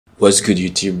What's good,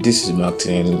 YouTube? This is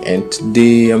Martin, and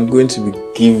today I'm going to be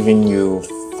giving you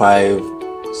 5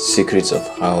 secrets of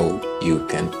how you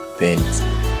can paint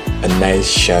a nice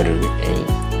shadow in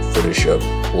Photoshop.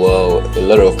 Well, a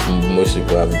lot of most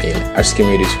people have been asking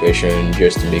me this question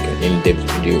just to make an in-depth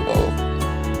video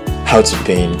of how to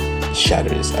paint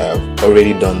shadows. I've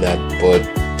already done that, but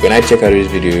when I check out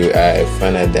this video, I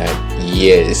found out that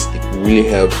yes, it really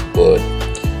helps, but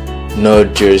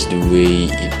not just the way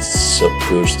it's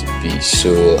supposed to be.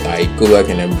 So I go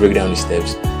back and I break down the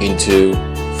steps into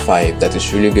 5 that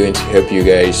is really going to help you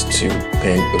guys to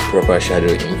paint a proper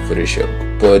shadow in Photoshop.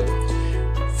 But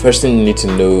first thing you need to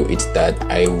know is that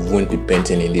I won't be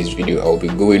painting in this video. I'll be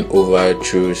going over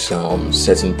through some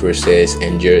certain process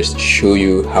and just show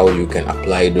you how you can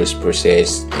apply those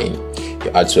process in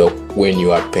your artwork when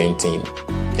you are painting.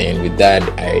 And with that,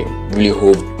 I really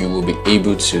hope you will be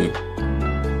able to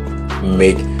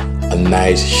make a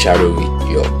nice shadow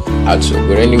with your artwork.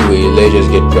 But anyway, let's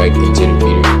just get right into the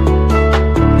video.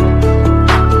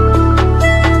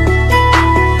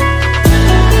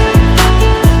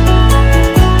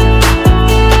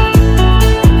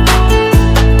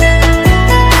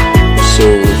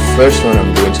 So the first one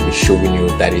I'm going to be showing you,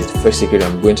 that is the first secret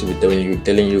I'm going to be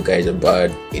telling you guys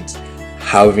about, it's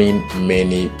having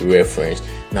many reference.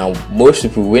 Now most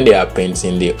people, when they are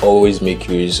painting, they always make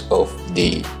use of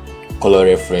the color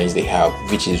reference they have,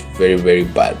 which is very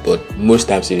bad, but most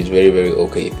times it is very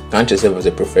okay. If you count yourself as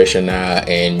a professional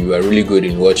and you are really good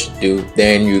in what you do,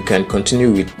 then you can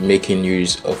continue with making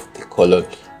use of the color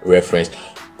reference.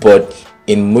 But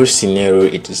in most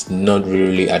scenarios, it is not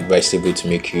really advisable to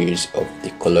make use of the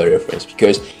color reference,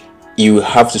 because you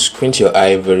have to squint your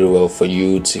eye very well for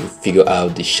you to figure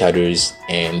out the shadows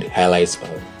and highlights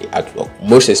on the artwork,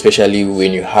 most especially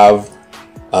when you have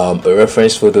a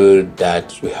reference photo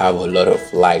that will have a lot of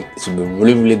light. It will be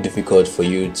really difficult for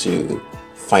you to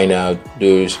find out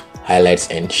those highlights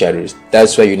and shadows.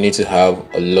 That's why you need to have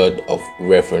a lot of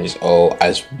reference, or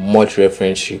as much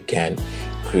reference you can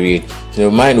create. So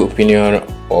in my opinion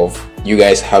of you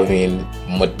guys having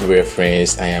much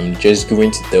reference, I am just going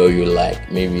to tell you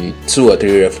like maybe 2 or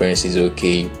 3 references.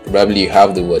 Okay, probably you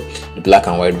have the black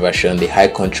and white version, the high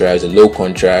contrast, the low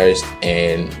contrast,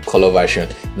 and color version.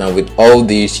 Now with all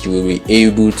these, you will be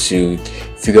able to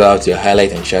figure out your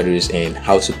highlight and shadows and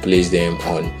how to place them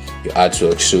on your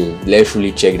artwork. So let's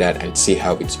really check that and see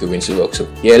how it's going to work. So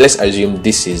yeah, let's assume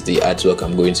this is the artwork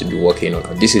I'm going to be working on,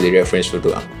 or this is the reference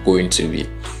photo I'm going to be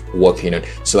working on.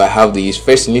 So I have these.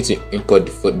 First, you need to import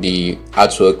the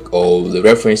artwork or the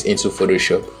reference into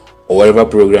Photoshop or whatever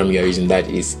program you are using. That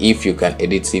is, if you can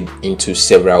edit it into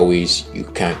several ways, you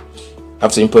can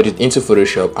have to import it into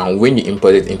Photoshop. And when you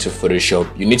import it into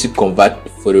Photoshop, you need to convert the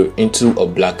photo into a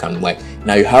black and white.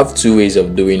 Now you have 2 ways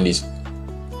of doing this.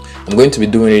 I'm going to be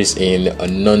doing this in a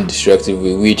non-destructive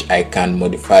way, which I can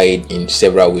modify it in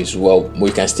several ways. Well,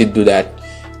 we can still do that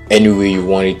any way you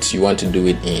want it. You want to do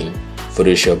it in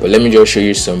Photoshop, but let me just show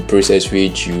you some process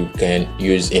which you can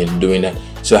use in doing that.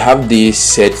 So I have this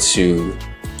set to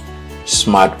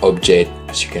smart object.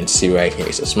 As you can see right here,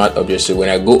 it's a smart object. So when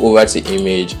I go over to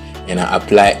image and I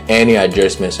apply any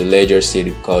adjustment, so let's just say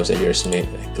the curves adjustment,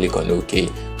 I click on OK,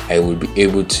 I will be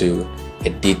able to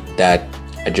edit that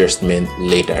adjustment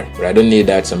later, but I don't need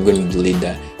that, so I'm going to delete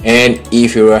that. And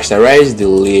if you rasterize the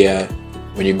layer,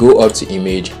 when you go up to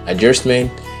image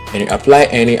adjustment and you apply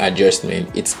any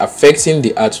adjustment, it's affecting the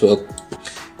artwork,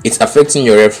 it's affecting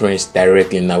your reference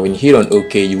directly. Now when you hit on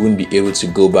OK, you won't be able to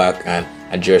go back and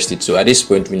adjust it. So at this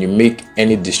point, when you make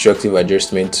any destructive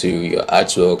adjustment to your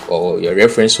artwork or your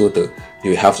reference photo,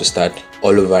 you have to start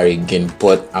all over again,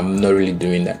 but I'm not really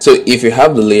doing that. So if you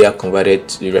have the layer converted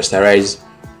to rasterize,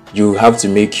 you have to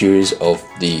make use of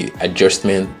the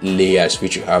adjustment layers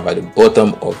which you have at the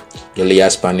bottom of your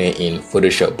layers panel in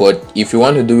Photoshop. But if you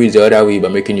want to do it the other way by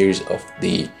making use of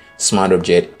the smart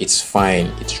object, it's fine,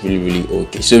 it's really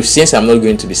okay. So since I'm not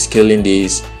going to be scaling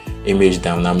this image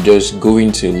down, I'm just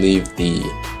going to leave the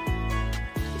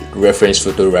reference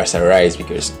photo rasterized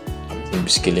because I'm going to be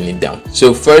scaling it down.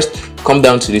 So first, come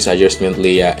down to this adjustment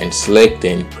layer and select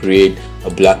and create a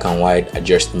black and white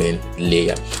adjustment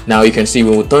layer. Now you can see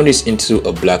when we turn this into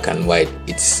a black and white,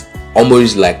 it's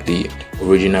almost like the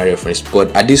original reference, but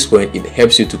at this point it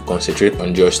helps you to concentrate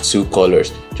on just 2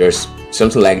 colors, just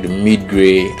something like the mid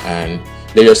gray and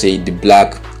let's just say the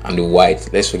black and the white.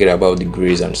 Let's forget about the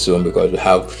grays and so on, because we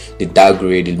have the dark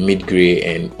gray, the mid gray,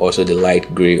 and also the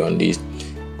light gray on this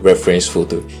reference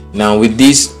photo. Now with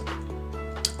this,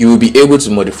 you will be able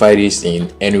to modify this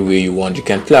in any way you want. You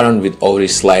can play around with all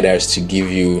these sliders to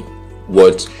give you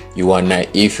what you want. Now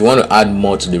if you want to add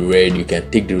more to the red, you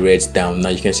can take the reds down. Now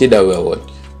you can see that we're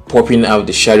popping out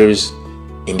the shadows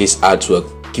in this artwork,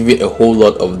 giving a whole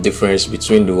lot of difference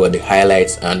between the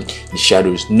highlights and the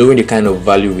shadows, knowing the kind of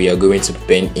value we are going to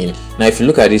paint in. Now if you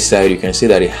look at this side, you can see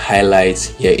that the highlights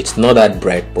here, it's not that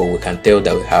bright, but we can tell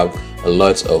that we have a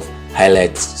lot of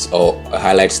highlights or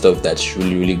highlight stuff that's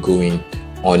really going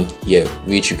on here,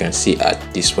 which you can see at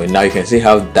this point. Now you can see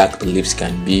how dark the lips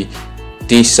can be.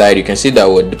 This side, you can see that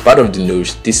the part of the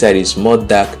nose, this side is more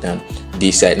dark than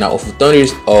this side. Now if we turn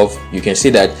this off, you can see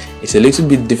that it's a little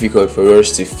bit difficult for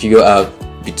us to figure out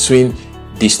between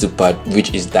these two parts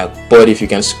which is dark, but if you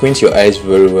can squint your eyes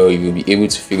very well, you will be able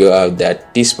to figure out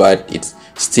that this part is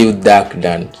still dark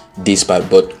than this part,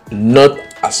 but not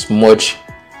as much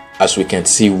as we can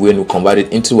see when we convert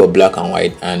it into a black and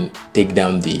white and take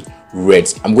down the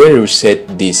reds. I'm going to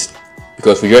reset this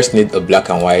because we just need a black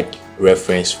and white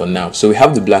reference for now. So we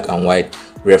have the black and white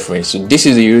reference. So this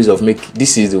is the use of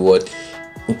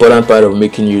important part of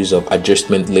making use of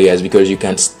adjustment layers, because you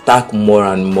can stack more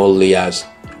and more layers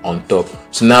on top.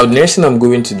 So now the next thing I'm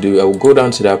going to do, I will go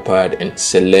down to that part and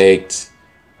select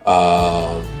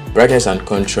brightness and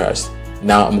contrast.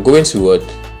 Now I'm going to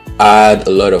add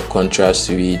a lot of contrast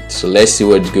to it. So let's see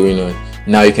what's going on.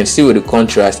 Now you can see with the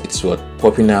contrast, it's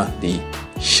popping out the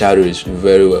shadows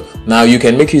very well. Now you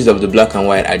can make use of the black and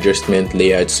white adjustment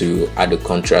layer to add the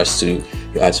contrast to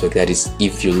your artwork, that is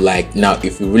if you like. Now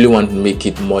if you really want to make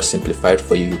it more simplified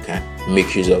for you, you can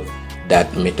make use of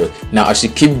that method. Now as you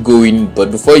keep going,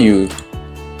 but before you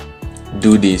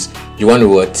do this, you want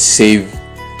to save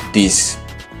this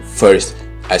first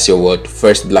as your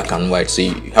first black and white. So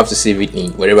you have to save it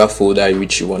in whatever folder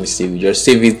which you want to save. You just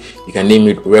save it, you can name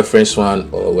it reference 1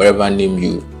 or whatever name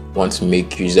you want to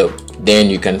make use of. Then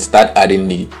you can start adding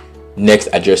the next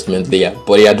adjustment layer.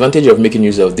 But the advantage of making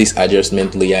use of this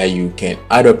adjustment layer, you can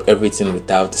add up everything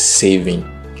without saving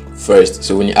first.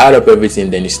 So when you add up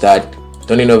everything, then you start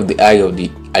turning off the eye of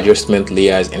the adjustment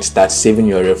layers and start saving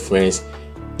your reference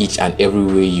each and every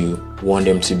way you want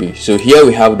them to be. So here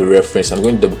we have the reference. I'm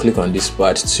going to double click on this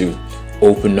part to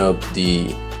open up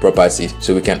the properties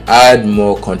so we can add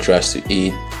more contrast to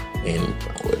it. And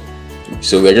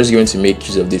so we're just going to make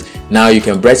use of this. Now you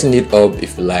can brighten it up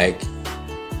if you like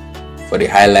for the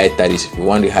highlight, that is if you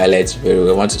want the highlights very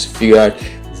well, want to figure out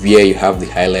where you have the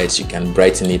highlights, you can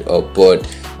brighten it up, but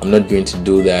I'm not going to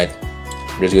do that.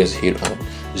 I'm just going to hit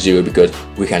on 0 because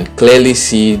we can clearly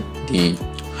see the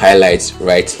highlights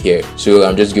right here. So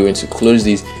I'm just going to close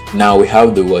this. Now we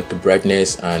have the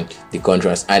brightness and the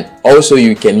contrast, and also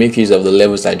you can make use of the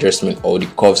levels adjustment or the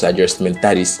curves adjustment,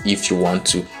 that is if you want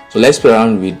to. So let's play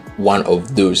around with one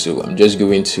of those. So I'm just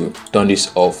going to turn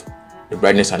this off, the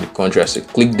brightness and the contrast. So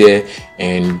click there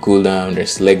and go down and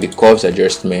select the curves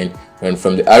adjustment, and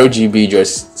from the RGB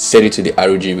just set it to the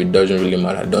RGB. It doesn't really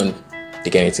matter, don't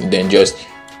take anything. Then just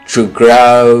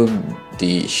grab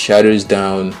the shadows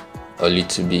down a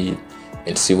little bit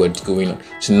and see what's going on.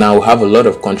 So now we have a lot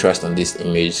of contrast on this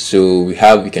image. So we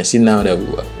can see now that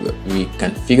we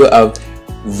can figure out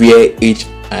where each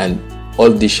and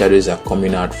all these shadows are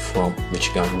coming out from, which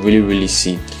you can really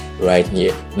see right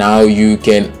here. Now you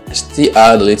can still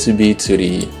add a little bit to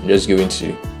I'm just going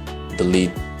to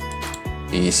delete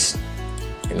this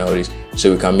and all this,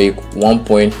 so we can make one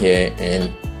point here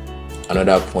and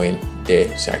another point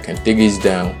there. So I can take this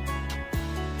down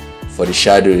for the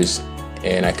shadows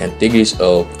and I can take this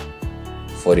up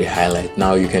for the highlight.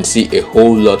 Now you can see a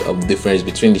whole lot of difference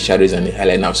between the shadows and the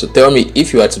highlight. Now, so tell me,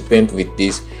 if you are to paint with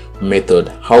this method,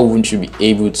 how wouldn't you be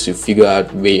able to figure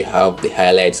out where you have the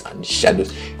highlights and the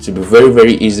shadows? It will be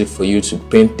very easy for you to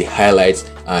paint the highlights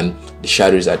and the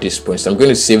shadows at this point. So I'm going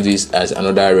to save this as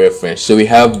another reference. So we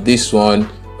have this one,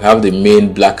 we have the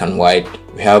main black and white,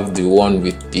 we have the one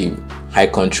with the high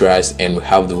contrast, and we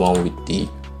have the one with the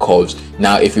curves.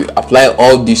 Now if you apply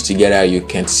all these together, you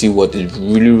can see what is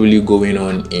really going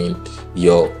on in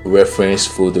your reference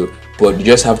photo. But you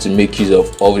just have to make use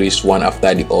of all this one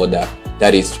after the other.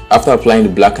 That is, after applying the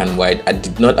black and white, I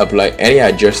did not apply any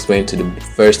adjustment to the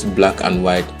first black and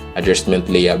white adjustment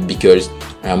layer because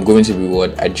I'm going to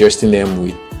be adjusting them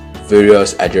with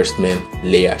various adjustment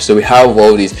layers. So we have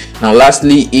all this. Now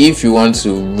lastly, if you want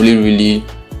to really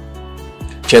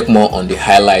check more on the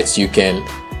highlights, you can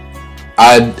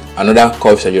add another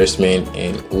curves adjustment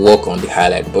and work on the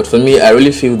highlight. But for me, I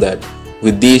really feel that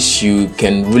with this you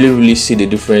can really see the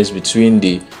difference between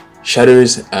the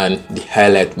shadows and the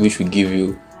highlight, which will give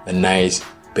you a nice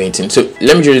painting. So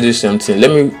let me just do something.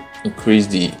 Let me increase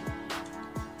the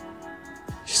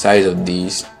size of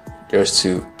these just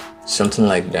to something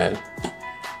like that,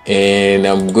 and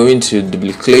I'm going to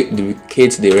duplicate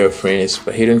the reference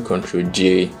by hitting Ctrl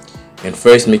J, and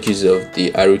first make use of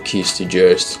the arrow keys to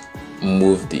just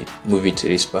move it to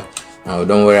this part. Now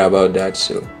don't worry about that,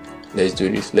 so let's do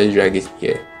this. Let's drag it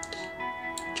here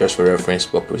just for reference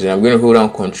purpose. And I'm going to hold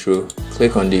down Control,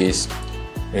 click on this,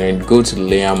 and go to the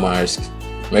layer mask.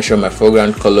 Make sure my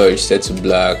foreground color is set to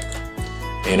black,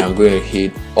 and I'm going to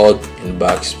hit Alt and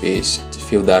backspace to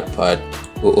fill that part.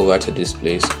 Go over to this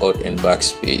place, Alt and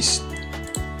backspace.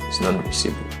 It's not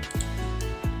visible.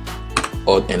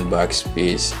 Alt and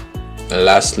backspace, and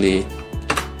lastly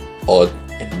Alt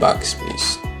and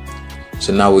backspace.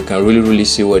 So now we can really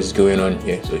see what is going on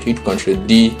here. So hit Ctrl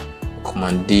D,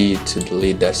 Command D to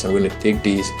delete that. So I'm going to take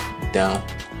this down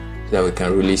so that we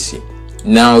can really see.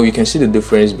 Now you can see the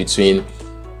difference between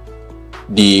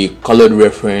the colored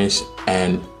reference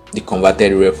and the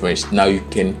converted reference. Now you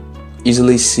can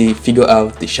easily figure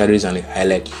out the shadows and the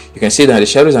highlight. You can see that the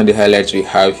shadows and the highlights we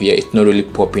have here, it's not really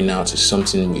popping out to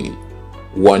something we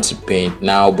want to paint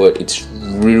now, but it's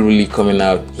really coming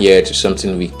out here to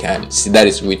something we can see. That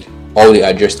is with all the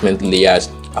adjustment layers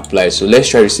applied. So let's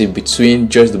try to see between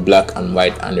just the black and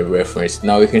white and the reference.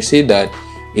 Now we can see that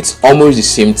it's almost the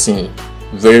same thing,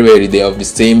 very they have the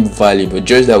same value, but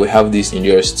just that we have this in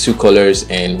just 2 colors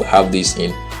and we have this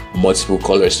in multiple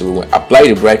colors. So when we apply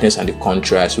the brightness and the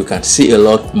contrast, we can see a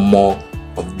lot more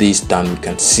of this than we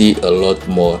can see a lot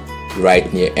more right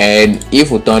here. And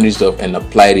if we turn this off and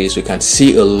apply this, we can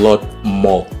see a lot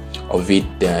more of it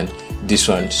than this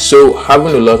one. So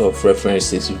having a lot of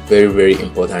references is very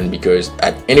important, because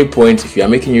at any point if you are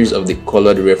making use of the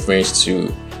colored reference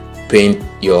to paint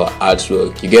your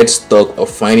artwork, you get stuck of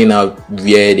finding out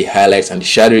where the highlights and the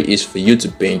shadow is for you to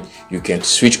paint, you can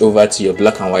switch over to your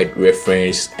black and white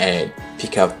reference and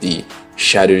pick up the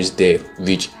shadows there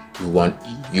which you want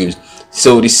to use.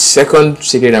 So the second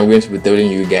secret I'm going to be telling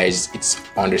you guys, it's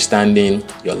understanding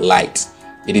your light.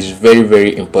 It is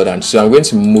very important. So I'm going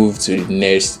to move to the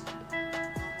next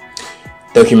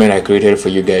document I created for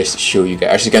you guys to show you guys.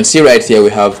 As you can see right here, we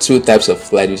have 2 types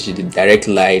of light, which is the direct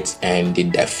light and the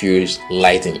diffuse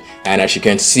lighting. And as you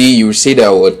can see, you will see that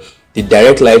what the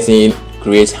direct lighting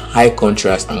creates high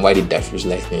contrast, and while the diffuse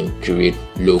lighting create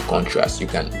low contrast. You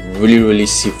can really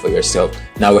see for yourself.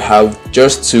 Now we have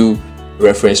just 2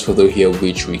 reference photo here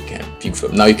which we can pick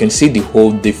from. Now you can see the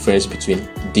whole difference between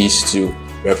these 2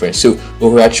 reference. So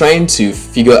when we are trying to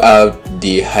figure out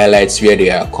the highlights, where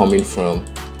they are coming from,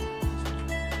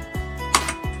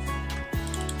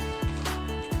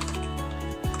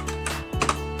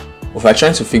 if we're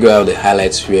trying to figure out the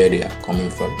highlights where they are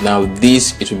coming from, now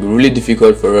this, it will be really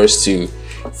difficult for us to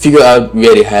figure out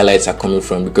where the highlights are coming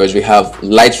from, because we have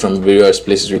light from various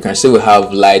places. We can see we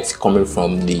have light coming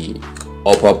from the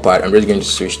upper part. I'm just going to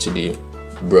switch to the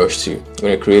brush tool. I'm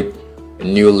going to create a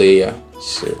new layer.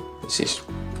 So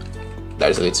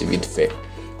that's a little bit fair.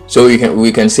 So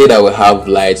we can see that we have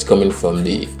lights coming from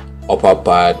the upper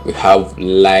part. We have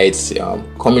lights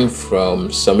coming from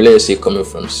let's say coming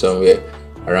from somewhere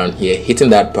around here, hitting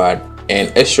that part,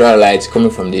 and extra lights coming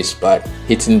from this part,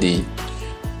 hitting the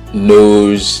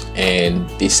nose and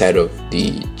this side of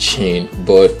the chin.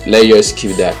 But let's just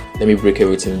keep that. Let me break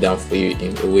everything down for you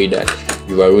in a way that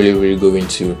you are really going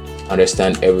to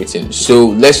understand everything. So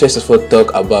let's first of all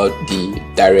talk about the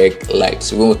direct light.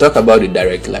 So when we talk about the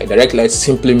direct light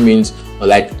simply means a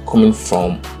light coming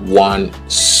from one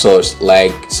source,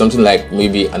 like something like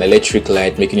maybe an electric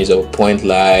light, making use of a point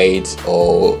light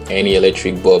or any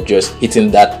electric bulb, just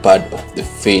hitting that part of the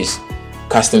face,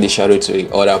 casting the shadow to the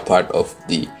other part of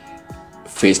the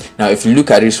face. Now if you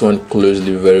look at this one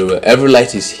closely very well, every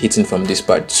light is hitting from this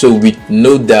part. So we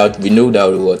know that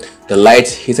what the light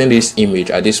hitting this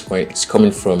image at this point is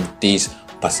coming from this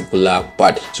particular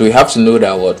part. So we have to know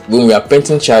that what when we are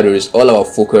painting shadows, all our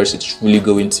focus is really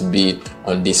going to be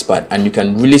on this part, and you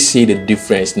can really see the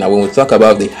difference. Now when we talk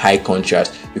about the high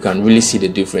contrast, you can really see the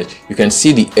difference. You can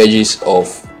see the edges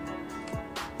of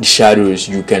the shadows.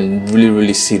 You can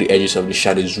really see the edges of the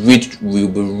shadows, which will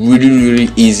be really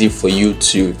easy for you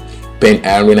to paint.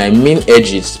 And when I mean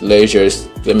edges,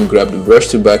 let me grab the brush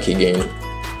tool back again.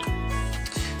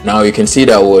 Now you can see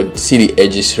that see the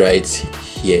edges right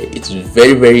here. It's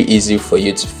very easy for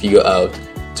you to figure out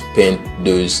to paint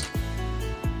those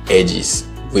edges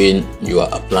when you are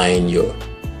applying your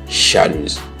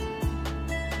shadows.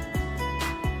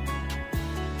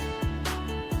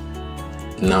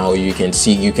 Now you can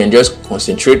see, you can just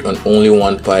concentrate on only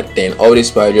one part, then all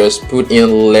this part just put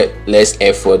in less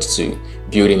effort to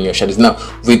build in your shadows. Now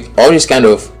with all this kind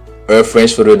of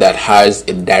reference photo that has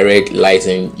a direct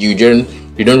lighting, you don't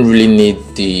really need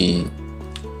the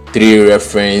 3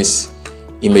 reference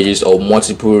images or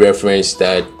multiple reference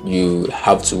that you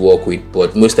have to work with,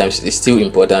 but most times it's still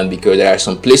important because there are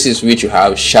some places which you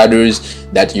have shadows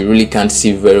that you really can't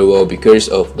see very well because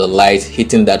of the light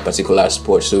hitting that particular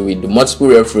spot. So with the multiple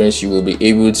reference, you will be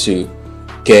able to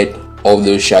get all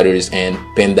those shadows and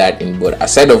paint that in. But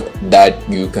aside of that,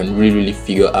 you can really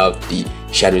figure out the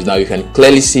shadows. Now you can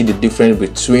clearly see the difference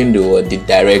between the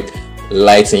direct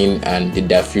lighting and the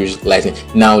diffuse lighting.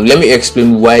 Now let me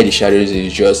explain why the shadows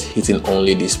is just hitting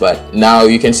only this part. Now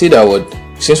you can see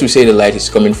that since we say the light is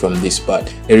coming from this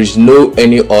part, there is no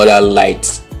any other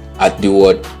light at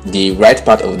the right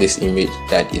part of this image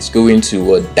that is going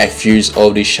to diffuse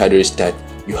all the shadows that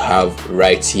you have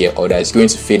right here, or that's going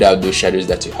to fade out those shadows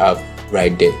that you have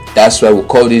right there. That's why we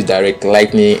call this direct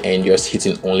lighting and just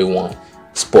hitting only one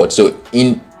spot. So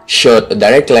in short,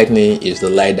 direct lighting is the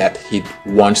light that hit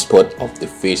one spot of the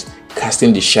face,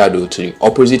 casting the shadow to the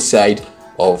opposite side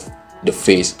of the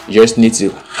face. You just need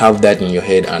to have that in your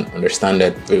head and understand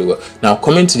that very well. Now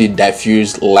coming to the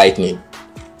diffuse lighting,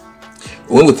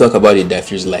 when we talk about the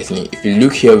diffuse lighting, if you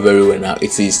look here very well now,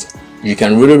 you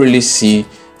can really see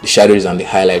the shadows and the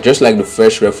highlight. Just like the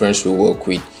first reference we work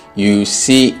with, you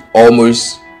see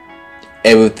almost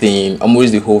everything,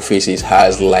 almost the whole faces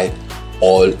has light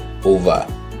all over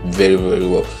very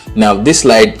well. Now this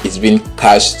light is being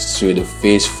cast to the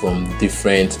face from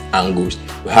different angles.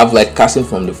 We have light casting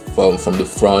from the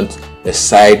front, the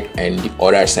side, and the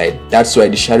other side. That's why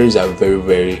the shadows are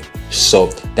very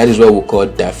soft. That is what we call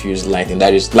diffuse lighting.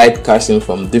 That is light casting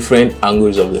from different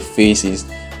angles of the faces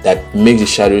that makes the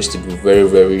shadows to be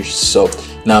very soft.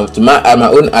 Now to my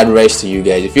own advice to you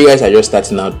guys, if you guys are just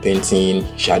starting out painting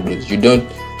shadows, you don't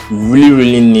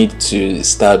really need to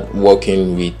start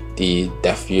working with the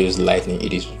diffuse lighting.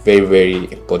 It is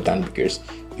very important because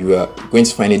you are going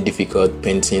to find it difficult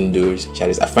painting those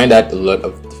shadows. I find that a lot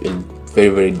of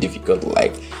very difficult.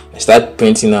 Like I start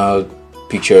painting out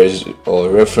pictures or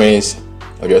reference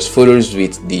or just photos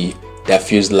with the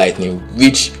diffuse lighting,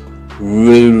 which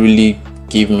really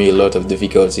give me a lot of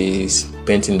difficulties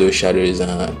painting those shadows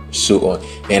and so on.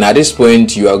 And at this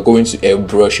point, you are going to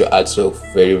airbrush your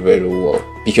artwork very well,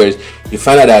 because you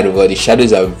find out that the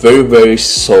shadows are very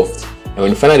soft. And when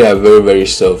you find out they are very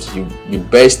soft, the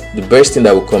best thing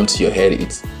that will come to your head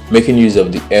is making use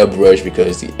of the airbrush,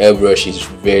 because the airbrush is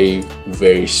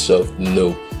very soft.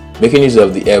 No, making use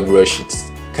of the airbrush, it's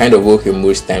kind of okay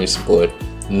most times, but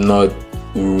not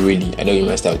really. I know you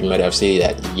might have said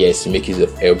that yes, you make use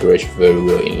of airbrush very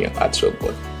well in your artwork,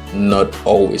 but not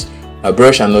always. A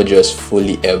brush are not just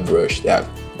fully airbrushed, they are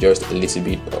just a little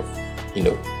bit of,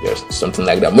 just something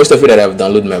like that. Most of you that have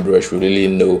downloaded my brush will really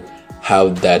know how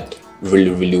that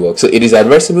really works. So it is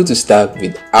advisable to start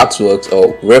with artworks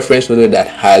or reference photo that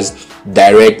has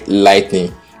direct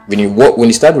lighting. When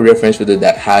you start with reference photo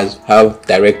that have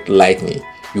direct lighting,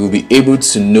 you will be able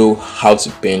to know how to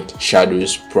paint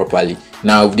shadows properly.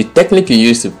 Now the technique you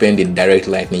use to paint the direct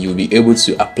lighting, you'll be able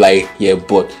to apply here,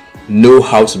 but know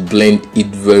how to blend it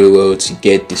very well to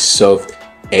get the soft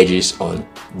edges on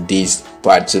this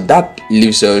part. So that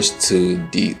leaves us to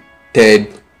the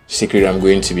third secret I'm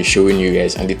going to be showing you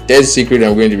guys. And the third secret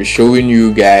I'm going to be showing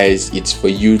you guys, it's for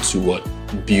you to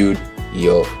build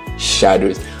your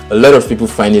shadows. A lot of people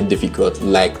find it difficult.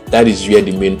 Like, that is where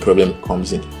the main problem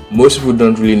comes in. Most people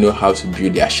don't really know how to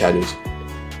build their shadows.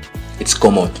 It's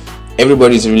common.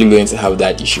 Everybody's really going to have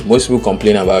that issue. Most people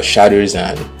complain about shadows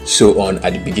and so on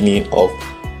at the beginning of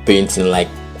painting. Like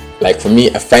for me,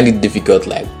 I find it difficult,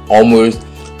 like almost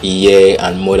a year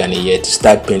and more than a year, to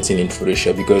start painting in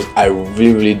Photoshop, because I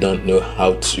really don't know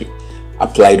how to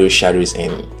apply those shadows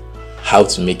and how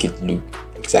to make it look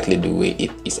exactly the way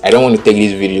it is. I don't want to take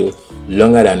this video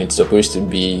longer than it's supposed to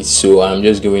be, so I'm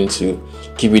just going to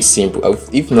keep it simple.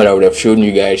 If not, I would have shown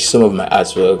you guys some of my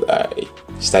artwork I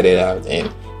started out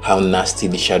and how nasty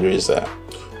the shadows are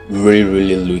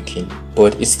really looking,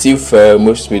 but it's still fair.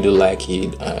 Most people like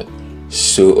it and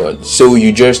so on. So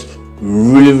you just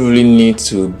really need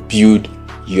to build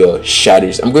your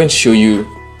shadows. I'm going to show you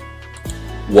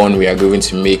one we are going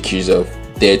to make use of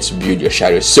there to build your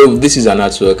shadows. So this is an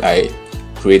artwork I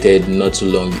created not too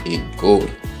long ago.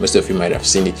 Most of you might have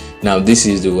seen it. Now this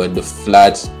is the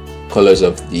flat colors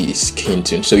of the skin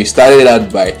tone. So you started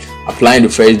out by applying the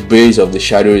first base of the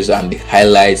shadows and the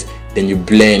highlights, then you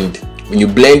blend. When you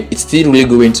blend, it's still really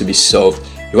going to be soft.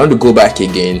 You want to go back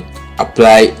again,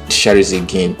 apply the shadows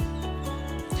again,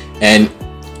 and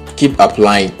keep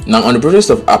applying. Now on the process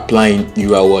of applying,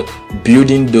 you are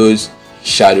building those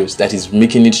shadows, that is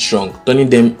making it strong, turning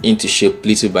them into shape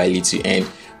little by little. And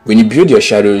when you build your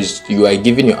shadows, you are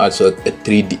giving your artwork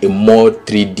a more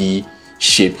 3D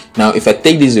shape. Now if I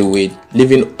take this away,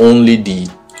 leaving only the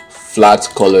flat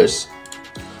colors,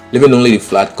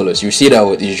 you see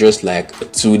that it's just like a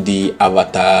 2D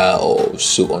avatar or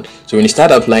so on. So when you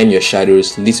start applying your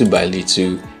shadows little by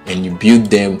little and you build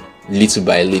them little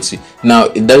by little, now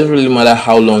it doesn't really matter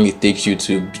how long it takes you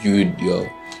to build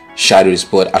your shadows,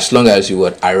 but as long as you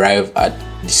would arrive at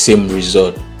the same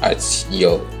result as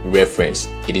your reference,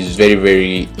 it is very,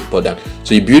 very important.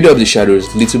 So you build up the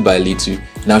shadows little by little.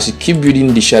 Now as you keep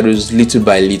building the shadows little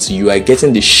by little, you are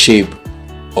getting the shape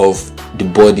of the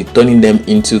body, turning them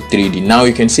into 3D. Now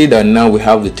you can see that now we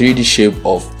have the 3D shape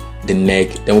of the neck.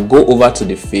 Then we'll go over to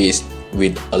the face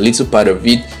with a little part of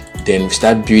it. Then we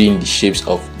start building the shapes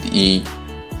of the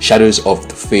shadows of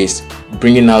the face,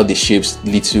 bringing out the shapes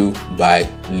little by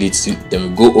little. Then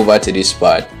we go over to this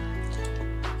part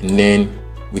and then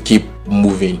we keep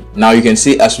moving. Now you can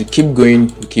see as we keep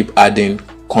going, we keep adding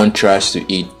contrast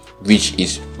to it, which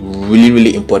is really,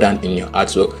 really important in your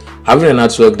artwork. Having an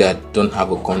artwork that don't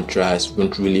have a contrast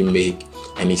won't really make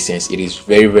any sense. It is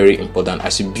very, very important.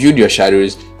 As you build your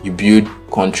shadows, you build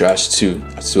contrast too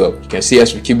as well. You can see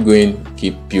as we keep going,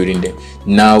 keep building them.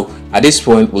 Now at this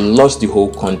point, we lost the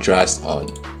whole contrast on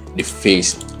the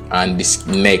face and this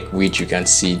neck, which you can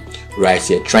see right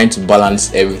here, trying to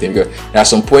balance everything. Because at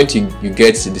some point you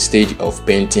get to the stage of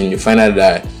painting, you find out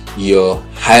that your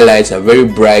highlights are very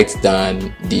bright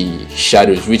than the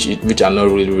shadows, which are not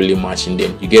really matching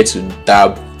them. You get to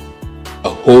dab a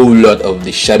whole lot of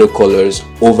the shadow colors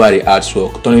over the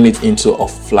artwork, turning it into a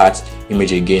flat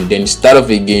image again. Then start off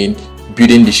again,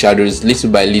 building the shadows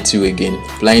little by little again,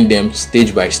 applying them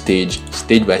stage by stage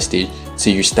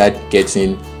till you start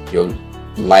getting your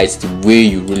lights the way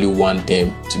you really want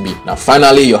them to be. Now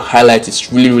finally, your highlight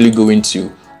is really going to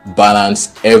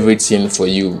balance everything for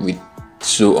you with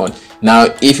so on. Now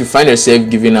if you find yourself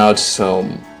giving out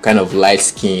some kind of light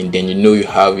skin, then you know you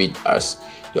have it as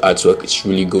your artwork is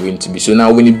really going to be. So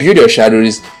now when you build your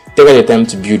shadows, take out the time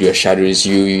to build your shadows,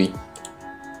 you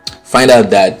find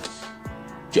out that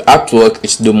your artwork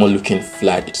is no more looking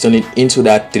flat. It's turning into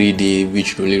that 3D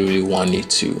which you really want it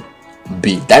to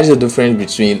be. That is the difference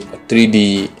between a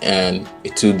 3D and a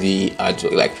 2D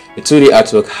artwork. Like a 2D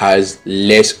artwork has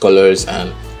less colors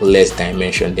and less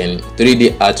dimension, then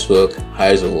 3D artwork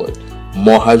has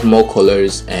more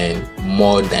colors and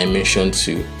more dimension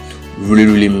to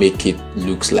really make it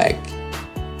looks like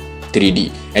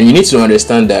 3D. And you need to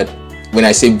understand that when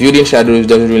I say building shadows,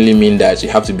 doesn't really mean that you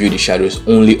have to build the shadows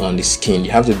only on the skin.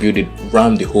 You have to build it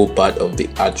around the whole part of the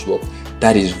artwork.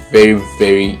 That is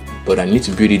very important. You need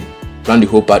to build it around the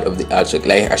whole part of the artwork.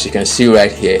 Like as you can see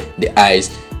right here, the eyes,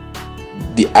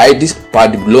 this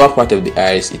part, the lower part of the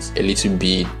eyes, it's a little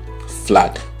bit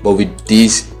flat, but with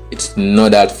this it's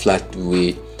not that flat the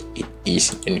way it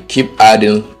is. And keep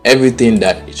adding everything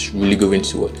that it's really going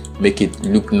to make it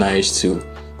look nice to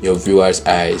your viewers'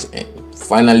 eyes. And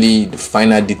finally, the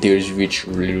final details which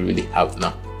really have.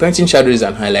 Now painting shadows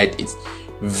and highlight, it's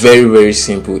very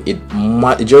simple. It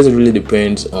just really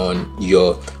depends on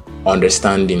your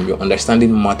understanding. Your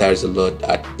understanding matters a lot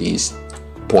at this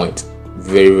point.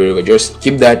 Very well. Just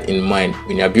keep that in mind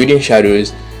when you're building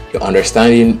shadows. Your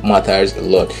understanding matters a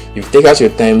lot. If you take out your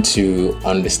time to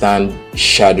understand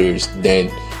shadows,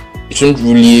 then it shouldn't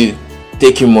really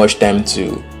take you much time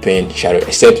to paint shadows,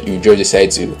 except you just decide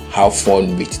to have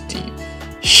fun with the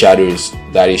shadows,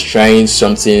 that is trying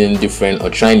something different or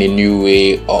trying a new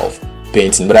way of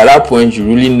painting. But at that point, you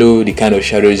really know the kind of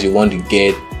shadows you want to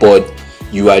get, but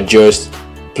you are just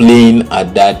playing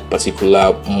at that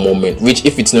particular moment, which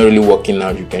if it's not really working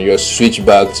out, you can just switch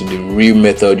back to the real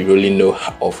method you really know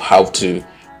of how to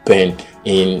paint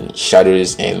in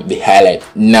shadows and the highlight.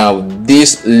 Now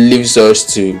this leaves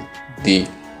us to the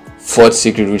fourth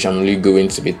secret, which I'm really going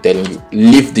to be telling you.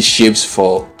 Leave the shapes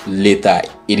for later.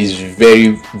 It is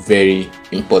very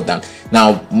important.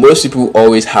 Now most people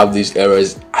always have these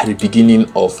errors at the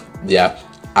beginning of their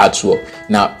artwork.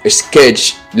 Now a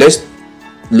sketch, let's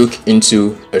look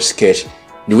into a sketch.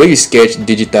 The way you sketch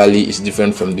digitally is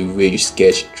different from the way you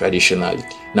sketch traditionally.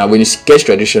 Now when you sketch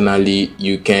traditionally,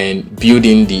 you can build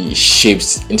in the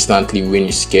shapes instantly when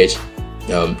you sketch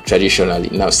traditionally.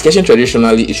 Now sketching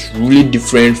traditionally is really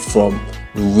different from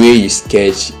the way you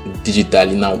sketch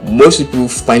digitally. Now most people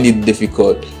find it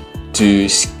difficult to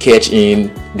sketch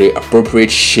in the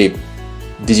appropriate shape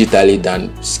digitally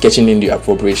than sketching in the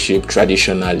appropriate shape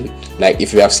traditionally. Like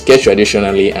if you have sketched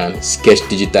traditionally and sketched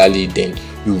digitally, then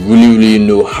you really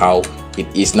know how it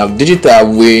is. Now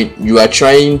digital, when you are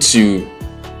trying to,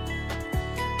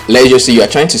 let's just say you are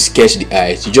trying to sketch the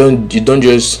eyes, you don't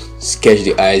just sketch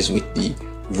the eyes with the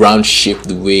round shape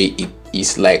the way it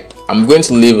is. Like I'm going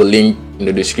to leave a link in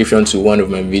the description to one of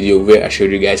my videos where I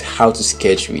showed you guys how to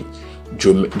sketch with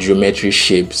geometry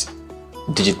shapes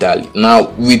digitally.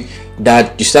 Now with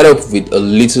that, you start off with a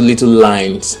little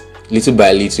lines, little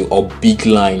by little, or big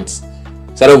lines.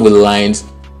 Start off with lines,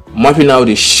 mapping out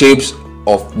the shapes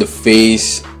of the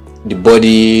face, the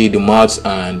body, the mouth,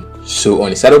 and so on.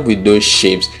 You start off with those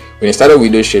shapes. When you start off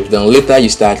with those shapes, then later you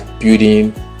start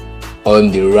building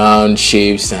on the round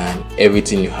shapes and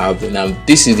everything you have. Now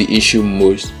this is the issue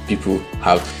most people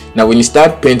have. Now when you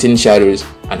start painting shadows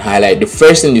and highlight, the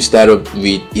first thing you start up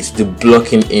with is the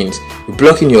blocking in. You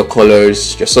block in your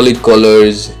colors, your solid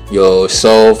colors, your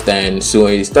soft, and so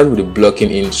on. You start with the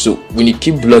blocking in. So when you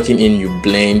keep blocking in, you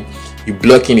blend. You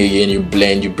block in again, you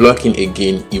blend. You block in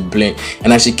again, you blend.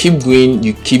 And as you keep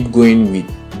going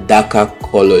with darker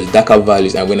colors, darker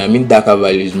values. And when I mean darker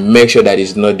values, make sure that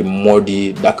it's not the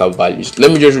muddy darker values.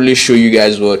 Let me just really show you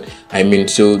guys what I mean.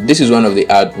 So this is one of the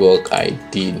artwork I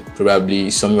did probably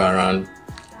somewhere around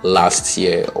last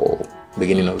year or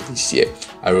beginning of this year.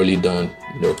 I really don't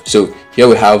know. So here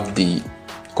we have the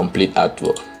complete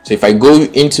artwork. So if I go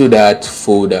into that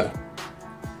folder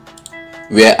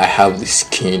where I have the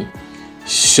skin,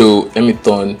 so let me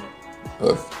turn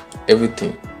off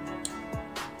everything.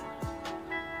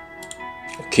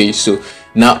 Okay, so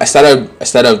now I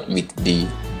started with the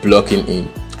blocking in,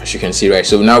 as you can see, right?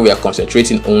 So now we are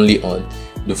concentrating only on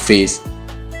the face.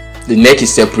 The neck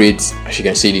is separate, as you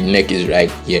can see. The neck is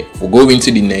right here. If we go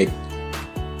into the neck,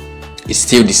 it's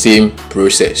still the same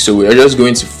process. So we are just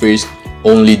going to face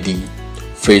only the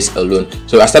face alone.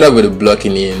 So I started with the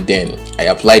blocking in, then I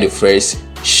apply the first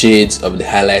shades of the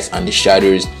highlights and the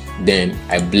shadows, then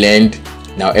I blend.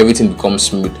 Now everything becomes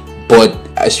smooth. But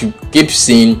as you keep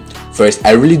seeing, first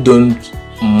I really don't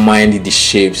mind the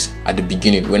shapes at the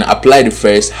beginning. When I apply the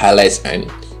first highlights and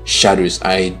shadows,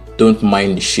 I don't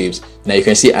mind the shapes. Now you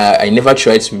can see I never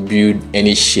try to build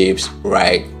any shapes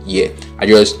right here. I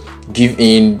just give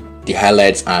in the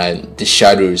highlights and the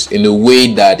shadows in a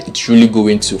way that it's really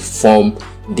going to form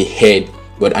the head,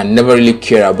 but I never really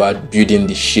care about building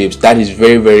the shapes. That is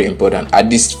very important. At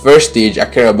this first stage, I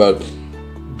care about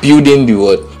building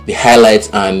the highlights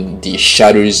and the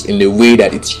shadows in a way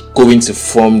that it's going to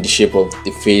form the shape of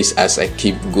the face as I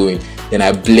keep going. Then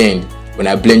I blend. When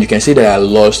I blend, you can see that I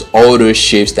lost all those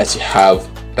shapes that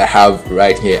I have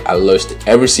right here. I lost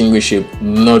every single shape,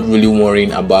 not really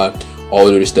worrying about all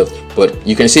those stuff. But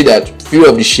you can see that few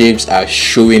of the shapes are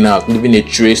showing out, leaving a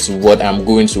trace to what I'm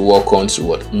going to work on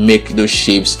to make those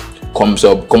shapes come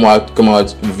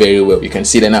out very well. You can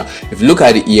see that now. If you look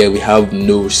at it here, we have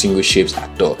no single shapes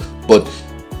at all. But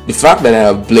the fact that I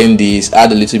have blended this,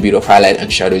 add a little bit of highlight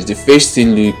and shadows, the face still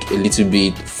look a little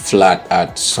bit flat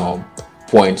at some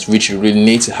points, which you really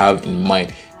need to have in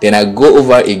mind. Then I go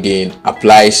over again,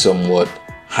 apply some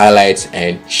highlights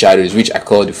and shadows, which I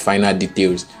call the finer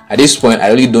details. At this point, I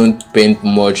really don't paint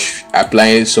much,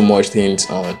 applying so much things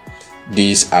on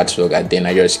this artwork, and then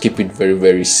I just keep it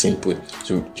very simple.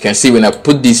 So you can see when I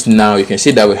put this now, you can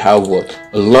see that we have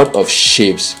a lot of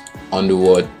shapes on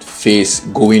the face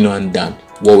going on than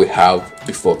what we have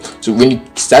before. So when you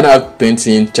start out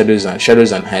painting shadows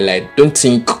and highlight, don't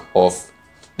think of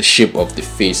the shape of the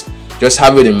face. Just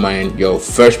have it in mind. Your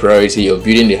first priority of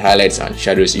building the highlights and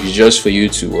shadows is just for you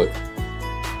to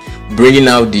bringing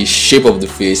out the shape of the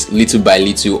face little by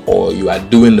little, or you are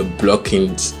doing the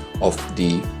blockings of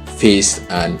the face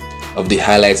and of the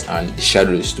highlights and the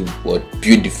shadows to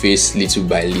build the face little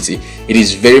by little. It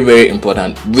is very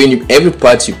important. When every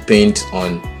part you paint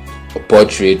on a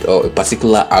portrait or a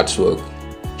particular artwork,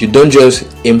 you don't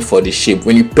just aim for the shape.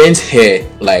 When you paint hair,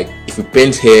 like if you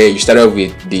paint hair, you start off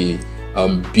with the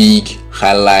big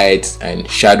highlights and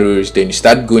shadows, then you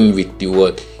start going with the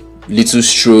little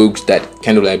strokes, that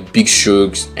kind of like big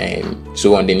strokes and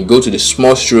so on. Then you go to the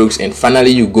small strokes, and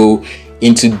finally you go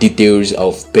into details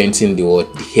of painting the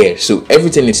hair. So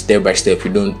everything is step by step.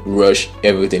 You don't rush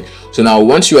everything. So now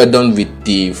once you are done with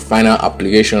the final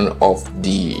application of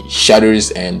the shadows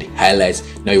and highlights,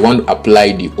 now you want to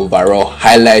apply the overall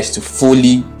highlights to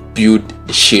fully build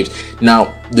the shapes.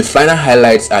 Now the final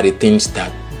highlights are the things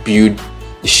that build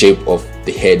the shape of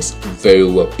the heads very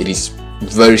well. It is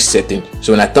very certain.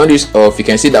 So when I turn this off, you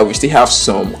can see that we still have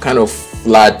some kind of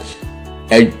flat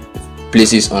edge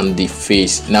places on the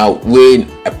face. Now when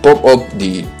I pop up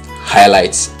the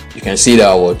highlights, you can see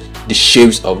that the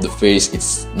shapes of the face,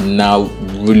 it's now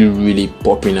really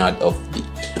popping out of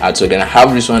the art. So then I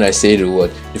have this one that say the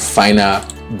finer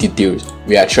details,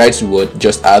 where I try to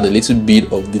just add a little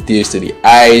bit of details to the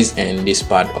eyes and this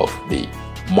part of the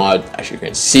mouth, as you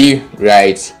can see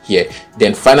right here.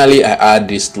 Then finally I add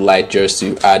this light just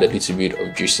to add a little bit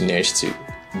of juiciness to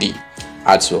the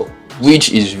artwork.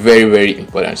 which is very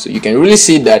important. So you can really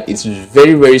see that it's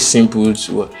very simple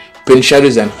to paint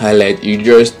shadows and highlight. You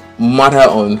just matter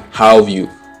on how you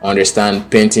understand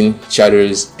painting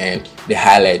shadows and the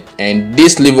highlight. And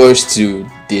this leads us to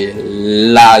the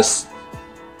last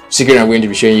secret I'm going to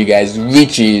be showing you guys,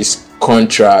 which is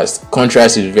contrast.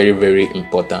 Contrast is very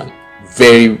important.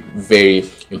 Very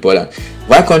important.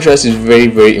 Why contrast is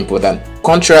very important?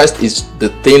 Contrast is the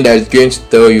thing that is going to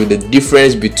tell you the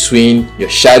difference between your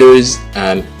shadows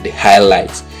and the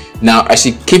highlights. Now, as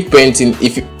you keep painting,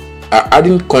 if you are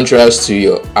adding contrast to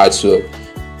your artwork,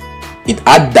 it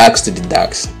adds darks to the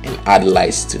darks and add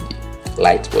lights to the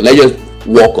light. But let's just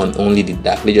work on only the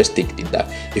dark. Let's just take the dark.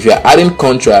 If you are adding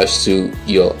contrast to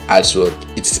your artwork,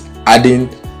 it's adding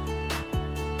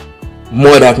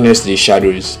more darkness to the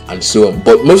shadows and so on.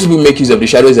 But most people make use of the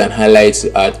shadows and highlights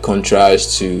to add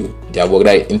contrast to their work.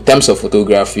 Like in terms of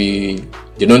photography,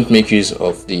 they don't make use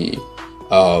of the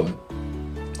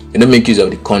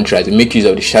contrast. They make use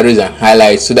of the shadows and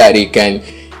highlights so that they can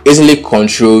easily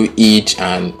control each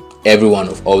and every one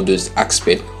of all those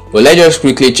aspects. But let's just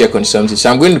quickly check on something.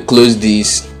 So I'm going to close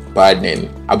this part. Then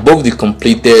above the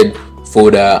completed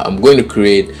folder, I'm going to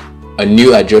create a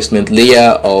new adjustment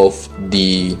layer of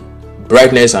the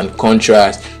brightness and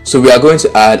contrast. So we are going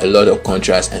to add a lot of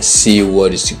contrast and see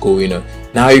what is going on.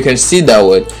 Now you can see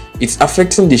that it's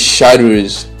affecting the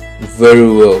shadows very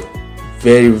well,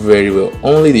 very well.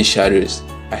 Only the shadows,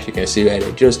 as you can see right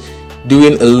there, just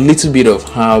doing a little bit of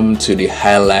harm to the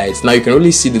highlights. Now you can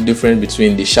really see the difference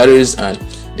between the shadows and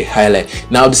the highlight.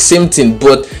 Now the same thing,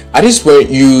 but at this point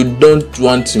you don't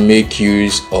want to make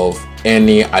use of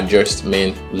any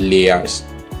adjustment layers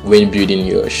when building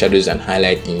your shadows and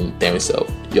highlight in terms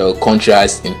of your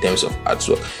contrast in terms of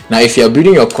artwork. Now if you are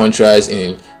building your contrast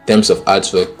in terms of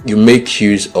artwork, you make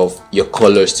use of your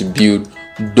colors to build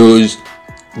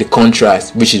the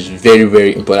contrast, which is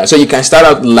very important. So you can start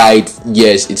out light.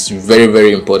 Yes, it's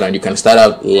very important. You can start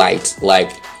out light,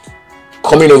 like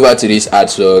coming over to this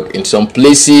artwork in some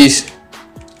places.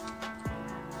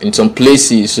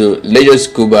 So let's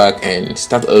just go back and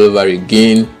start all over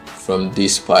again from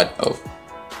this part of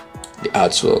the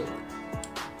artwork.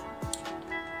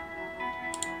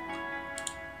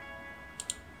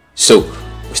 So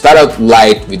we start out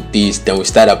light with this, then we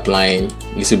start applying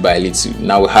little by little.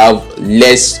 Now we have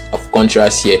less of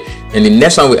contrast here, and the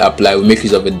next one we apply, we make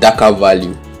use of a darker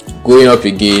value, going up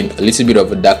again, a little bit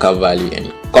of a darker value,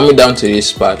 and coming down to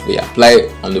this part, we apply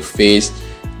on the face,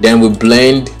 then we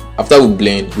blend. After we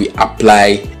blend, we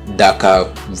apply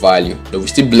darker value. Then we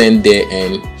still blend there,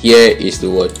 and here is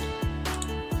the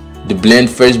blend,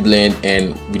 first blend,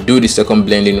 and we do the second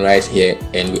blending right here,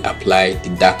 and we apply the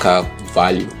darker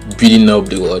value, building up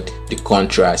the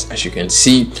contrast, as you can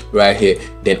see right here.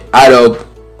 Then add up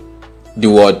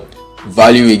the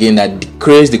value again that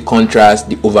decrease the contrast,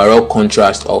 the overall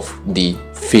contrast of the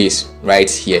face right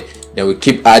here. Then we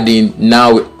keep adding.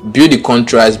 Now we build the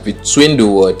contrast between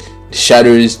the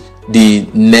shadows, the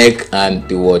neck, and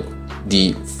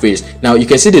the face. Now you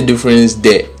can see the difference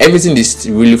there. Everything is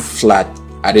really flat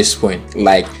at this point.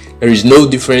 Like there is no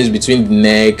difference between the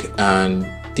neck and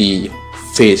the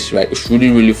face, right? It's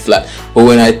really flat. But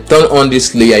when I turn on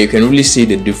this layer, you can really see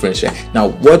the difference, right? Now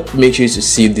what makes you to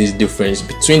see this difference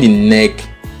between the neck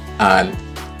and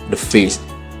the face?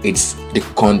 It's the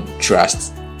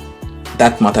contrast.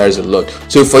 That matters a lot.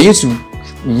 So for you to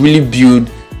really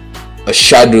build a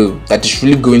shadow that is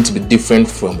really going to be different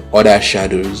from other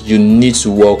shadows, you need to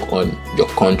work on your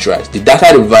contrast. The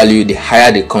darker the value, the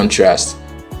higher the contrast.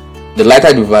 The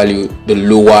lighter the value, the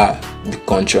lower the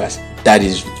contrast. That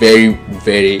is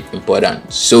very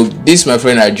important. So this, my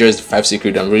friend, are just 5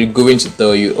 secrets I'm really going to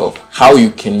tell you of how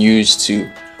you can use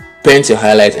to paint your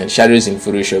highlights and shadows in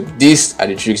Photoshop. These are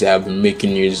the tricks I have been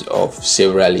making use of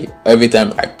severally. Every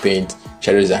time I paint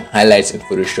shadows and highlights in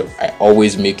Photoshop, I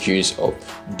always make use of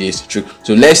this trick.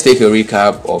 So let's take a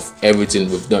recap of everything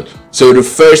we've done. So the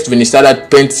first, when you started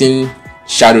painting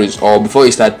shadows, or before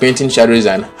you start painting shadows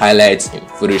and highlights in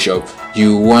Photoshop,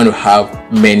 you want to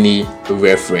have many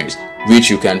references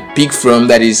which you can pick from.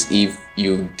 That is, if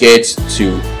you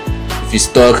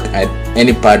stuck at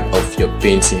any part of your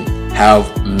painting,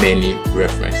 have many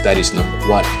references. That is number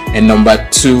 1. And number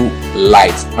 2,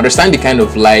 light. Understand the kind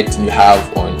of light you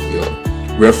have on your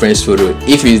reference photo,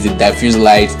 if it's the diffuse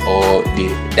light or the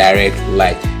direct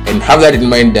light, and have that in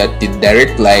mind that the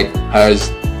direct light has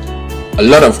a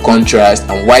lot of contrast,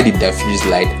 and while the diffuse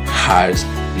light has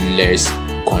less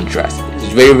contrast.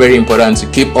 It's very important to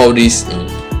keep all this in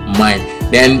mind.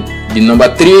 Then the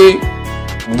number 3,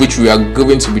 which we are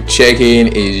going to be checking,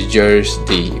 is just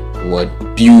the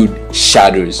build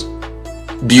shadows.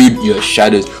 build your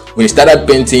shadows. When you start out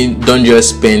painting, don't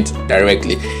just paint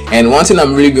directly. And one thing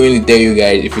I'm really going to tell you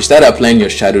guys, if you start applying your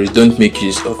shadows, don't make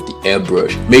use of the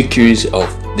airbrush. Make use of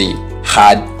the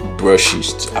hard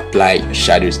brushes to apply your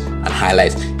shadows and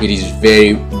highlights. It is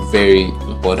very, very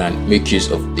important. Make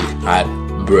use of the hard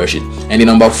brushes. And the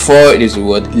number 4 is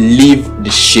what? Leave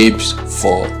the shapes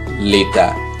for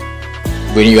later.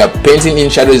 When you are painting in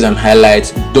shadows and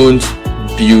highlights, don't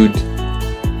build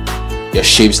your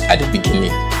shapes at the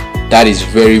beginning. That is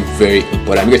very, very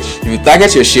important, because if you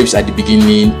target your shapes at the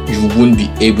beginning, you won't be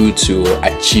able to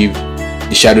achieve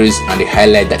the shadows and the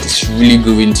highlight that is really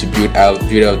going to build out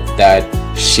that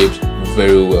shape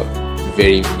very well.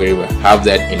 Very, very well. Have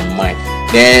that in mind.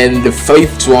 Then the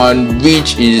 5th one,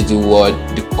 which is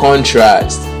the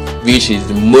contrast, which is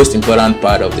the most important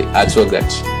part of the artwork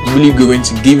that's really going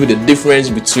to give you the difference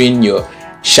between your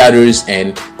shadows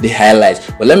and the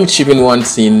highlights. But let me chip in one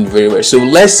thing very well. So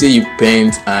let's say you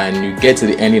paint and you get to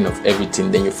the ending of everything,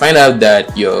 then you find out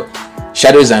that your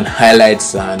shadows and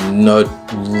highlights are not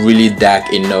really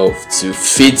dark enough to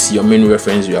fit your main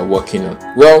reference you are working on.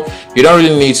 Well, you don't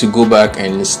really need to go back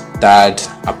and start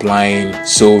applying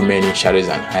so many shadows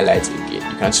and highlights again.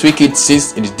 You can tweak it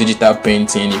since it is digital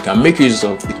painting. You can make use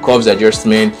of the curves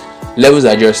adjustment, levels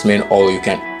adjustment, or you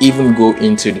can even go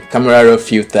into the camera raw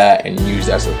filter and use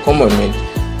that as a common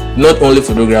man. Not only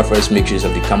photographers make use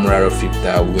of the camera raw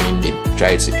filter when they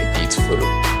try to edit photo.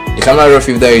 The camera raw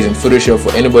filter is in Photoshop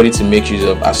for anybody to make use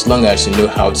of, as long as you know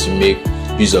how to make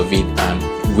use of it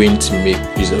and when to make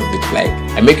use of it. Like,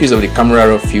 I make use of the camera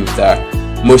raw filter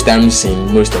most times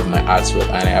in most of my artwork,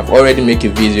 and I have already made a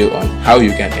video on how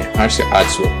you can enhance your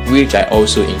artwork, which I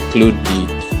also include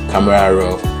the camera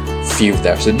raw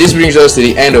filter. So this brings us to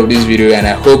the end of this video, and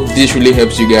I hope this really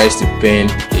helps you guys to paint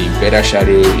a better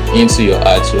shadow into your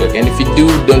artwork. And if you do,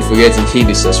 don't forget to hit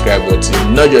the subscribe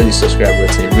button, not just the subscribe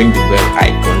button, ring the bell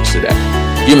icon so that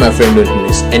you, my friend, don't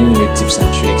miss any new tips and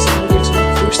tricks I'm going to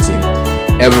be posting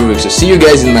every week. So see you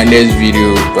guys in my next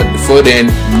video, but before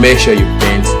then, make sure you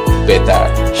paint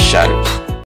better shadows.